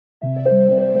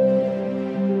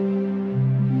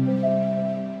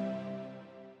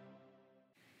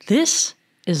This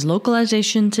is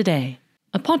Localization Today,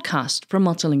 a podcast from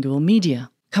Multilingual Media,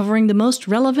 covering the most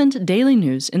relevant daily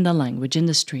news in the language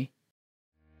industry.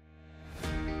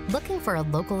 Looking for a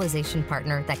localization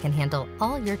partner that can handle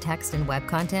all your text and web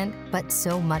content, but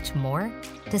so much more?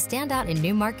 To stand out in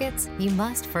new markets, you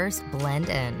must first blend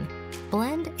in.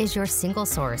 Blend is your single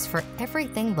source for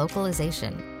everything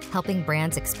localization, helping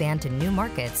brands expand to new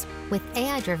markets with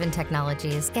AI-driven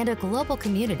technologies and a global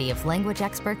community of language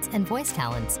experts and voice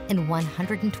talents in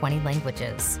 120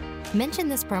 languages. Mention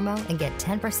this promo and get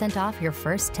 10% off your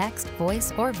first text,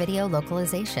 voice, or video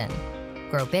localization.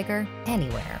 Grow bigger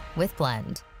anywhere with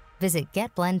Blend. Visit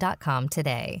getblend.com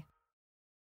today.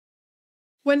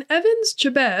 When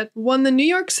Chebet won the New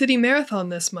York City Marathon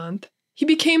this month, he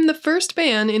became the first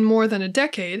man in more than a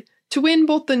decade to win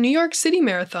both the New York City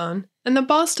Marathon and the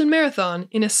Boston Marathon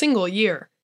in a single year.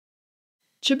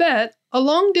 Chebet, a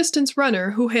long-distance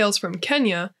runner who hails from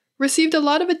Kenya, received a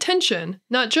lot of attention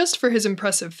not just for his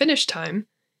impressive finish time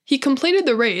 — he completed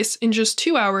the race in just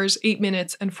 2 hours, 8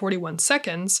 minutes, and 41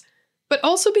 seconds — but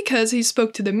also because he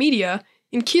spoke to the media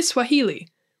in Kiswahili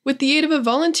with the aid of a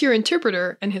volunteer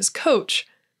interpreter and his coach,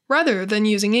 rather than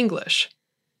using English.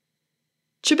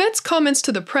 Chebet's comments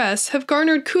to the press have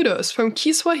garnered kudos from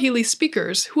Kiswahili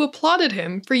speakers who applauded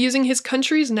him for using his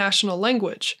country's national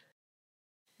language.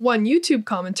 One YouTube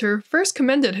commenter first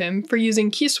commended him for using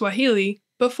Kiswahili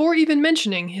before even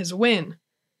mentioning his win.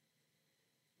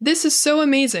 "This is so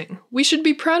amazing. We should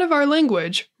be proud of our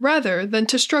language rather than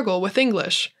to struggle with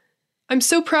English. I'm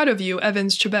so proud of you,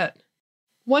 Chebet."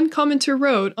 One commenter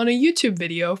wrote on a YouTube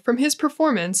video from his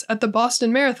performance at the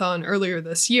Boston Marathon earlier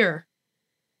this year.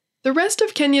 "The rest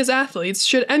of Kenya's athletes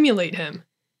should emulate him.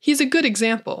 He's a good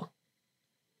example."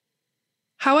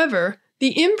 However,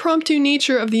 the impromptu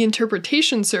nature of the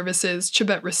interpretation services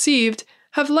Chebet received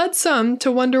have led some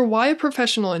to wonder why a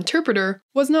professional interpreter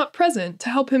was not present to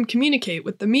help him communicate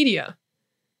with the media.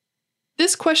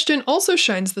 This question also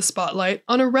shines the spotlight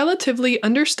on a relatively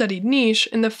understudied niche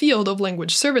in the field of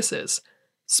language services: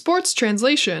 sports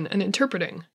translation and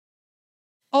interpreting.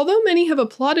 Although many have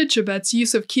applauded Chebet's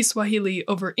use of Kiswahili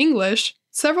over English,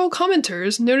 several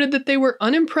commenters noted that they were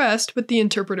unimpressed with the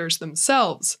interpreters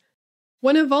themselves.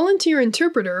 When a volunteer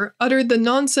interpreter uttered the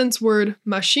nonsense word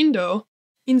mashindo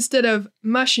instead of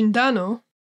mashindano,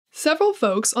 several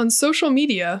folks on social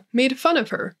media made fun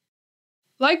of her.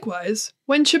 Likewise,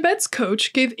 when Chebet's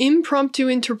coach gave impromptu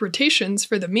interpretations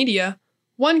for the media,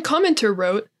 one commenter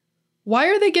wrote, "Why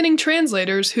are they getting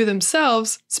translators who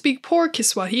themselves speak poor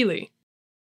Kiswahili?"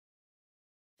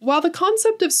 While the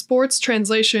concept of sports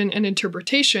translation and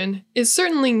interpretation is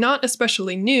certainly not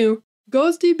especially new,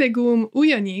 Gözde Begum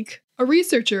Uyanık, a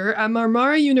researcher at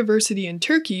Marmara University in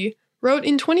Turkey, wrote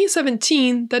in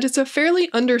 2017 that it's a fairly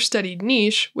understudied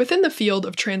niche within the field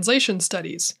of translation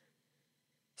studies.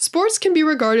 Sports can be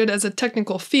regarded as a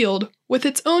technical field with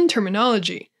its own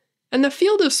terminology, and the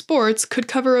field of sports could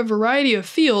cover a variety of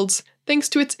fields thanks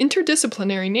to its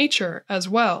interdisciplinary nature as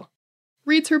well.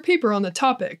 Reads her paper on the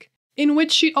topic, in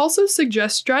which she also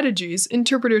suggests strategies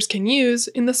interpreters can use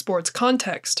in the sports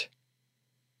context.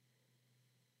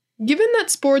 Given that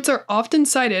sports are often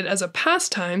cited as a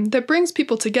pastime that brings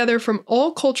people together from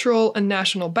all cultural and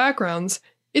national backgrounds,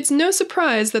 it's no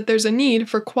surprise that there's a need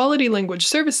for quality language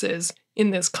services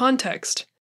in this context.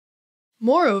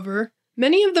 Moreover,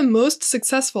 many of the most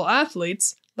successful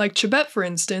athletes, like Chebet for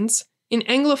instance, in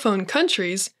Anglophone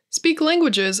countries, speak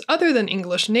languages other than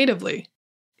English natively.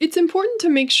 It's important to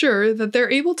make sure that they're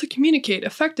able to communicate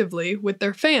effectively with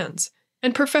their fans,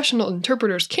 and professional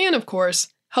interpreters can, of course,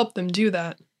 help them do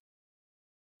that.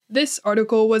 This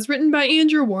article was written by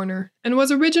Andrew Warner and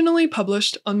was originally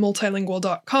published on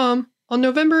multilingual.com on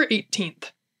November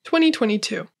 18th,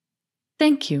 2022.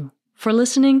 Thank you for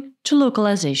listening to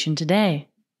Localization Today.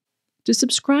 To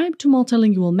subscribe to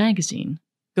Multilingual magazine,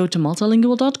 go to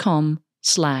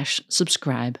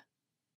multilingual.com/subscribe.